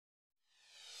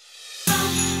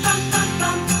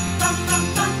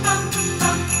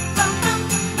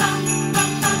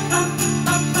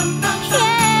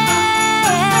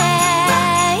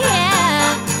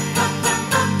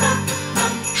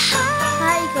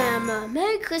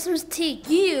Merry Christmas to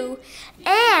you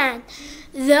and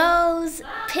those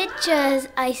pictures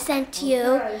I sent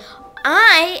you.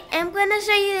 I am going to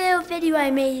show you a little video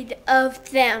I made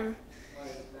of them.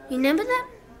 You remember them?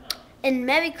 And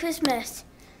Merry Christmas.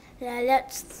 Now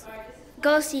let's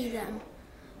go see them.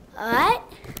 Alright?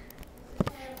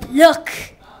 Look!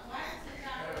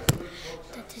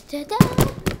 Da, da, da,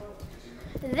 da.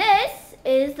 This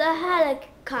is the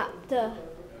helicopter.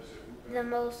 The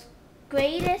most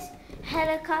greatest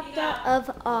helicopter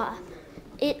of all.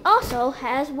 It also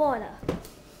has water.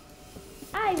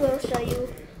 I will show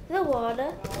you the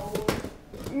water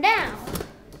now.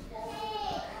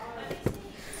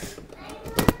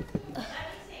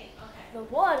 The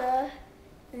water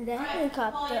in the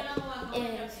helicopter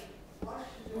is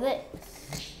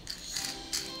this.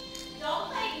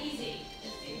 Don't play easy.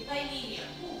 Play medium.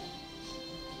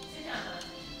 Sit down.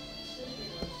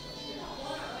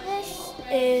 This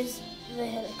is the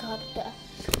helicopter.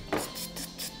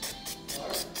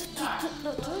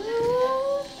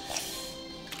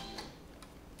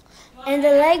 And the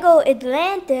Lego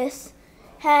Atlantis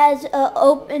has an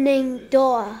opening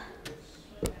door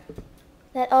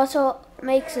that also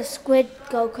makes a squid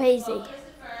go crazy.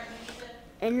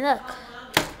 And look,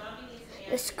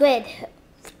 the squid.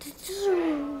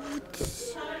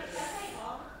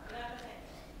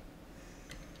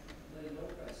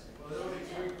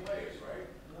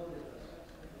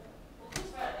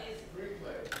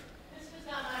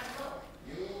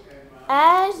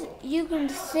 As you can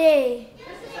see,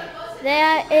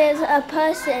 there is a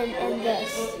person in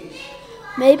this.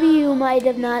 Maybe you might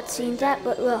have not seen that,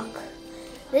 but look.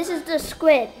 This is the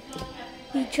squid.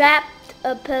 He trapped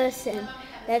a person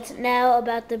that's now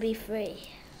about to be free.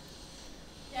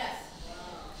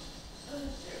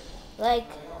 Like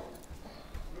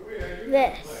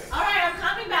this. All right, I'm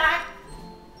coming back.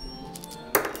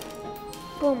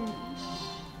 Boom.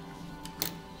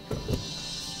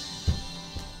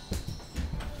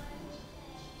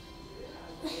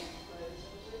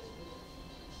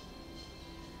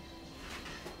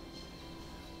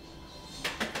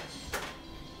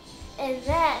 And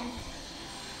then,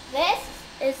 this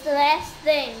is the last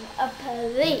thing, a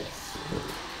police.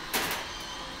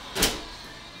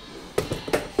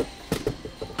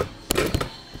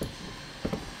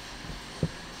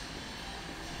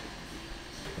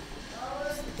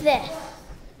 This.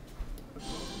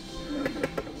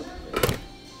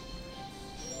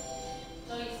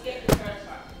 So you skip the first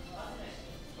part.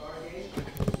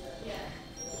 Yeah.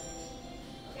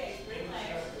 Okay, spring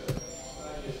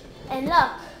legs. And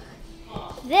look.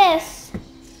 This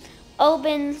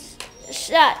opens,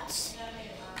 shuts,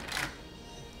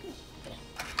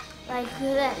 like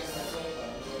this.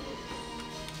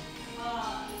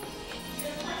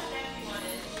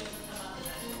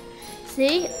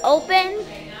 See, open,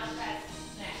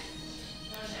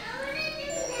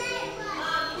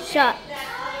 shut,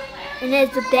 and there's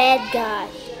the bad guy.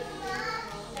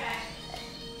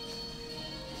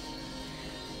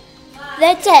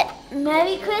 That's it.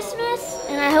 Merry Christmas,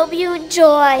 and I hope you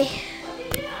enjoy.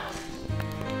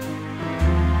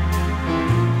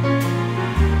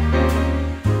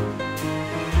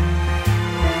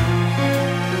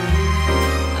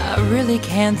 I really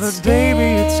can't But stay.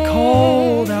 baby, it's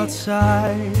cold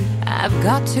outside. I've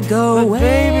got to go But away.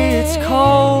 baby, it's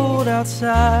cold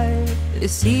outside.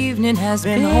 This evening has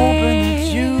Been hoping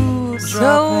that you'd so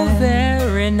drop in.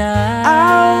 very nice.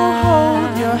 I'll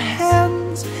hold your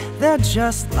hands, they're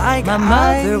just like My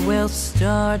mother ice. will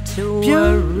start to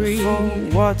worry. Beautiful,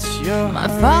 what's your My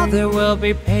hurry? father will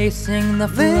be pacing the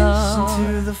Listen floor.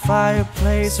 to the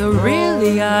fireplace So roar.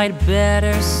 really I'd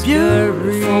better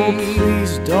Beautiful, scurry.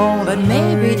 please don't But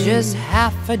maybe hurry. just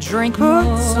half a drink Put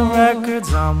more. some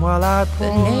records on while I pour.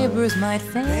 The neighbors might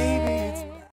think Baby,